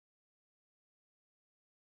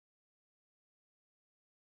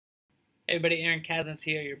Hey everybody, Aaron Kazan's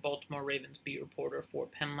here, your Baltimore Ravens beat reporter for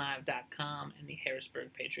PennLive.com and the Harrisburg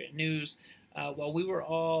Patriot News. While we were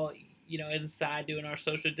all, inside doing our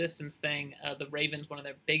social distance thing, the Ravens, one of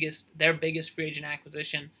their biggest free agent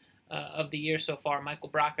acquisition of the year so far, Michael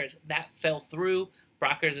Brockers, that fell through.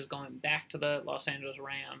 Brockers is going back to the Los Angeles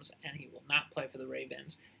Rams, and he will not play for the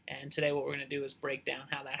Ravens. And today, what we're going to do is break down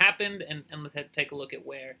how that happened, and let's take a look at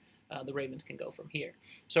where the Ravens can go from here.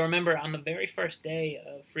 So remember, on the very first day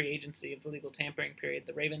of free agency of the legal tampering period,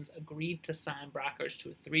 the Ravens agreed to sign Brockers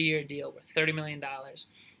to a 3-year deal worth $30 million.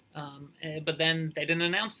 But then they didn't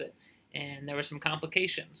announce it, and there were some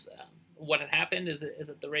complications. What had happened is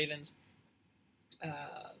that the Ravens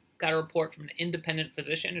got a report from an independent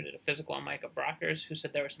physician who did a physical on Micah Brockers, who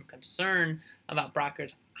said there was some concern about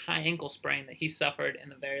Brockers' high ankle sprain that he suffered in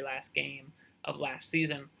the very last game of last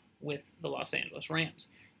season with the Los Angeles Rams.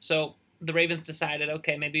 So the Ravens decided,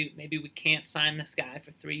 okay, maybe we can't sign this guy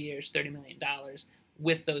for 3 years, $30 million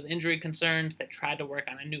with those injury concerns. They tried to work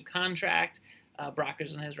on a new contract.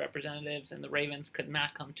 Brockers and his representatives and the Ravens could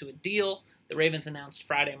not come to a deal. The Ravens announced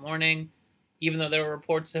Friday morning, even though there were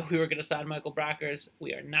reports that we were going to sign Michael Brockers,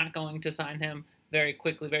 we are not going to sign him. Very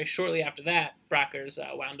quickly, very shortly after that, Brockers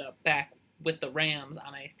wound up back with the Rams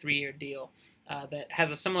on a 3-year deal that has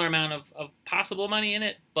a similar amount of possible money in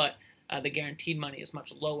it, but the guaranteed money is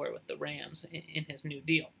much lower with the Rams in his new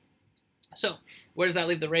deal. So where does that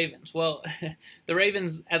leave the Ravens? Well, the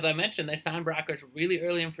Ravens, as I mentioned, they signed Brockers really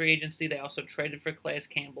early in free agency. They also traded for Calais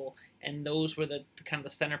Campbell, and those were the kind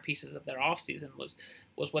of the centerpieces of their offseason was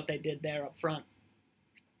what they did there up front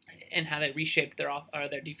and how they reshaped their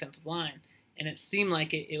defensive line. And it seemed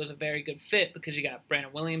like it was a very good fit because you got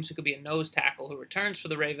Brandon Williams, who could be a nose tackle who returns for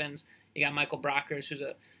the Ravens. You got Michael Brockers, who's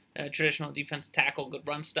a traditional defensive tackle, good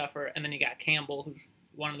run stuffer, and then you got Campbell, who's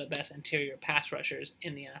one of the best interior pass rushers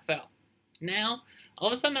in the NFL. Now, all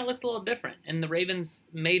of a sudden, that looks a little different, and the Ravens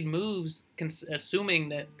made moves assuming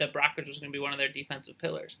that Brockers was going to be one of their defensive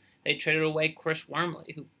pillars. They traded away Chris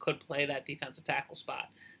Wormley, who could play that defensive tackle spot,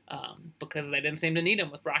 because they didn't seem to need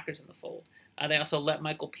him with Brockers in the fold. They also let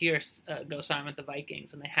Michael Pierce go sign with the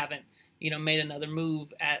Vikings, and they haven't, made another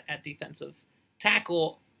move at defensive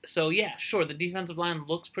tackle. So yeah, sure, the defensive line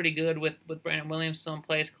looks pretty good with Brandon Williams still in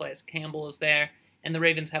place. Calais Campbell is there, and the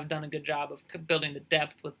Ravens have done a good job of building the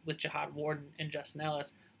depth with Jihad Ward and Justin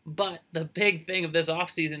Ellis. But the big thing of this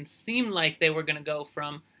offseason seemed like they were going to go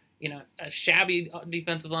from a shabby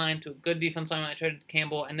defensive line to a good defensive line when they traded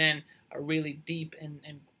Campbell, and then a really deep and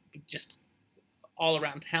just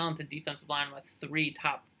all-around talented defensive line with 3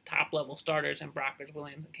 top-level starters in Brockers,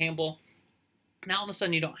 Williams, and Campbell. Now all of a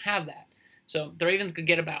sudden you don't have that. So the Ravens could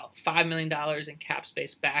get about $5 million in cap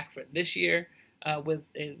space back for this year with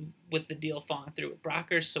the deal falling through with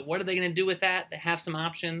Brockers. So what are they going to do with that? They have some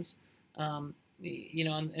options. In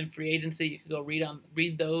free agency, you can go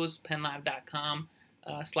read those, PennLive.com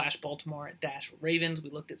 /Baltimore-Ravens. We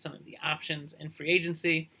looked at some of the options in free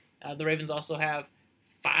agency. The Ravens also have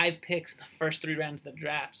 5 picks in the first 3 rounds of the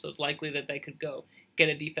draft, so it's likely that they could go get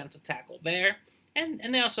a defensive tackle there. And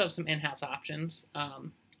they also have some in-house options.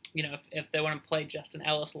 If they want to play Justin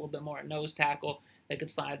Ellis a little bit more at nose tackle, they could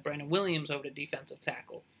slide Brandon Williams over to defensive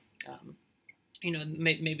tackle.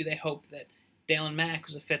 Maybe they hope that Dalen Mack,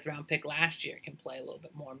 who's a 5th-round pick last year, can play a little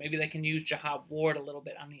bit more. Maybe they can use Jihad Ward a little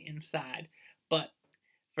bit on the inside. But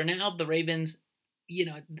for now, the Ravens,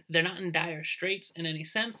 they're not in dire straits in any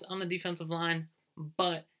sense on the defensive line,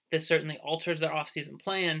 but this certainly alters their offseason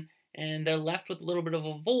plan, and they're left with a little bit of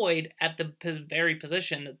a void at the very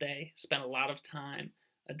position that they spent a lot of time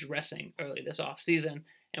addressing early this offseason.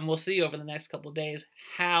 And we'll see over the next couple of days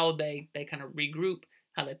how they kind of regroup,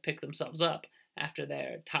 how they pick themselves up after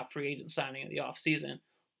their top free agent signing of the offseason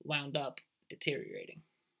wound up deteriorating.